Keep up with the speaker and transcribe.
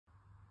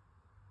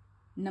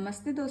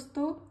नमस्ते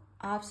दोस्तों,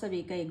 आप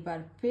सभी का एक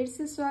बार फिर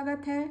से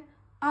स्वागत है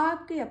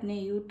आपके अपने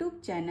YouTube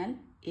channel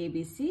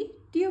ABC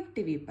tube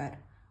TV पर।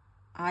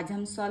 आज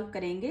हम सॉल्व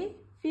करेंगे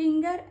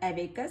फिंगर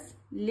एबेकस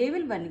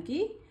लेवल 1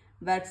 की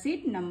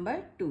वर्कशीट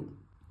नंबर 2।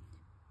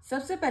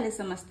 सबसे पहले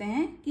समझते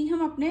हैं कि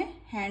हम अपने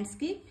हैंड्स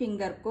की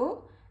फिंगर को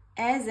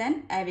एज एन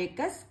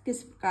एबेकस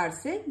किस प्रकार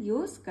से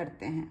यूज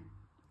करते हैं।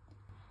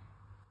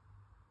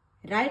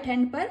 राइट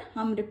हैंड पर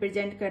हम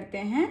रिप्रेजेंट करते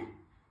हैं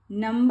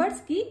नंबर्स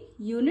की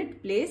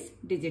यूनिट प्लेस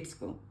डिजिट्स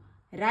को।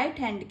 राइट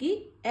हैंड की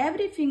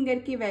एवरी फिंगर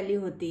की वैल्यू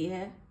होती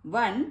है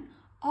 1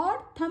 और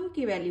थंब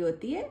की वैल्यू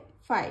होती है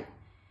 5।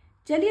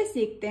 चलिए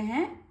सीखते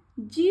हैं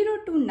 0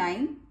 to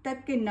 9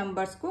 तक के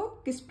नंबर्स को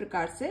किस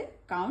प्रकार से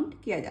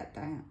काउंट किया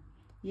जाता है।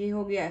 ये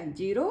हो गया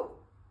 0,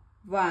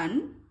 1,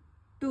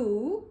 2,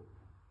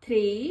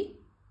 3,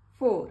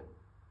 4।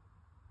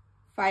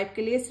 5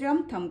 के लिए सिर्फ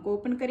हम थंब को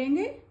ओपन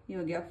करेंगे। ये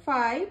हो गया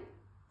 5,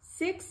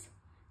 6,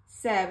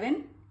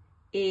 7,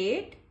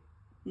 8,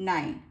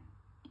 9।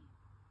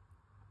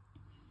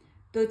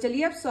 तो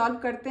चलिए अब सॉल्व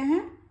करते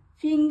हैं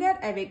फिंगर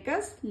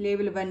एबेकस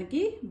लेवल 1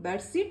 की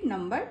वर्कशीट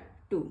नंबर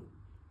 2।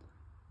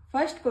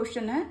 फर्स्ट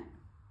क्वेश्चन है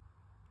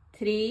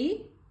 3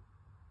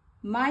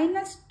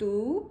 minus 2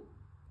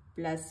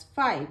 plus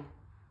 5।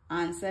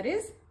 Answer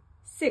is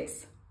 6।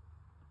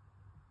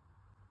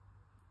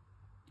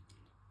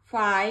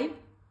 5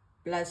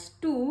 plus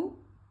 2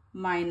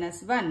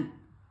 minus 1।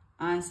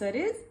 Answer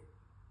is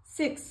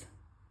 6।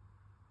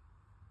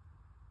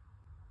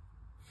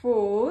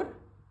 4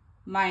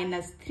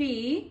 minus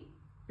 3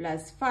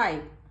 plus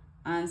 5।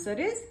 Answer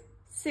is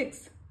 6.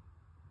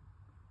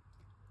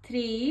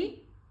 3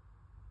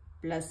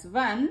 plus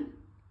 1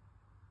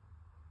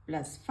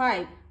 plus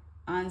 5।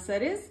 Answer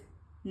is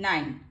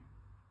 9.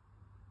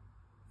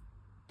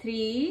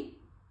 3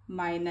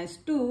 minus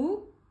 2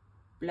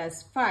 plus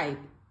 5।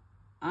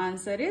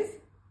 Answer is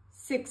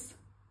 6.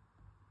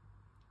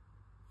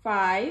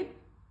 5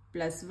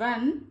 plus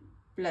 1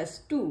 plus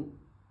 2।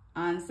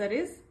 Answer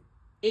is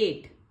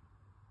 8.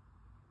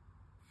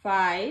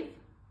 5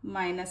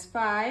 minus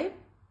 5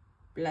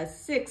 plus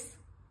 6।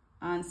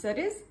 Answer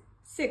is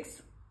 6.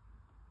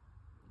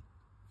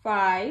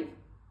 5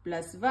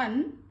 plus 1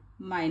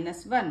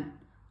 minus 1।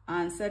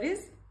 Answer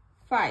is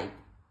 5.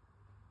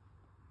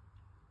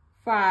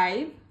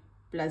 5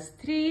 plus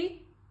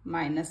 3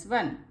 minus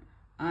 1।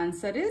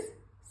 Answer is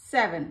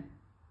 7.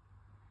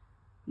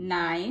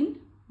 9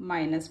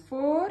 minus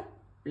 4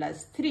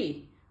 plus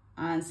 3।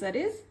 Answer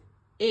is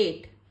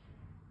 8.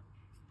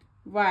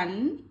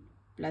 1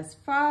 plus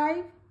 5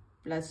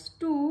 plus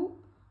 2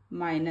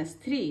 minus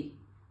 3।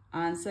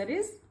 Answer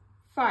is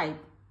 5.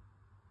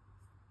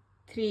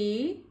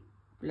 3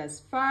 plus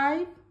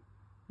 5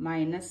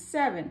 minus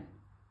 7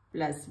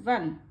 plus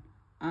 1।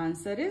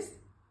 Answer is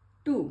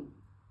 2.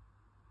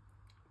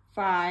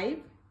 5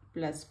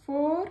 plus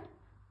 4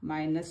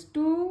 minus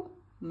 2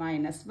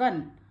 minus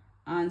 1।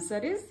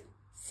 Answer is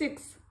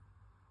 6.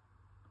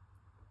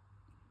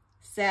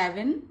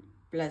 7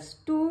 plus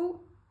 2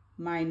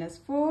 minus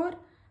 4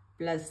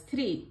 plus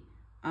 3।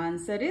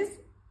 Answer is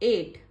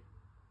 8.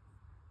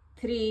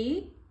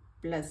 3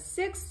 plus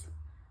 6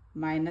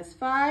 minus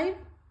 5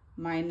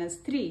 minus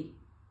 3।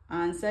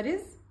 Answer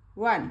is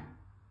 1.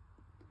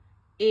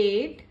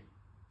 8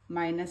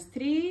 minus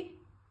 3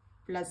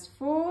 plus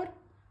 4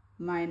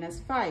 minus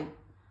 5।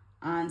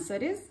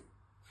 Answer is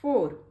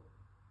 4.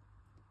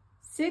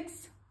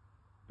 6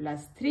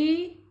 plus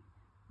 3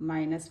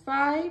 minus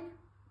 5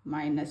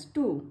 minus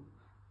 2।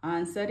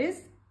 Answer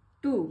is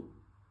 2.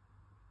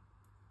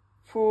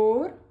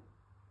 4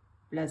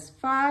 plus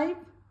 5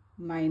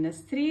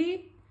 minus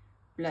 3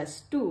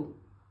 plus 2।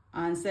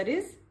 Answer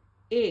is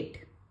 8.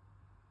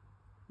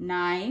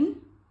 9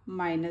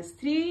 minus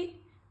 3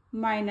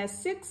 minus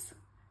 6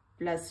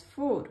 plus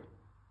 4।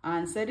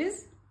 Answer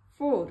is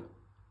 4.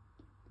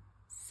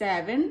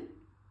 7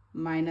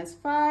 minus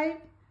 5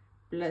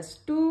 plus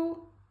 2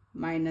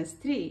 minus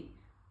 3।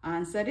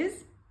 Answer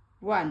is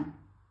 1.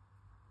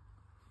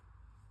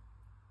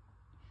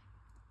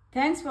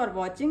 Thanks for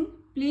watching.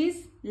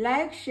 Please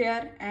like,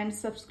 share and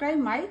subscribe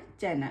my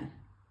channel.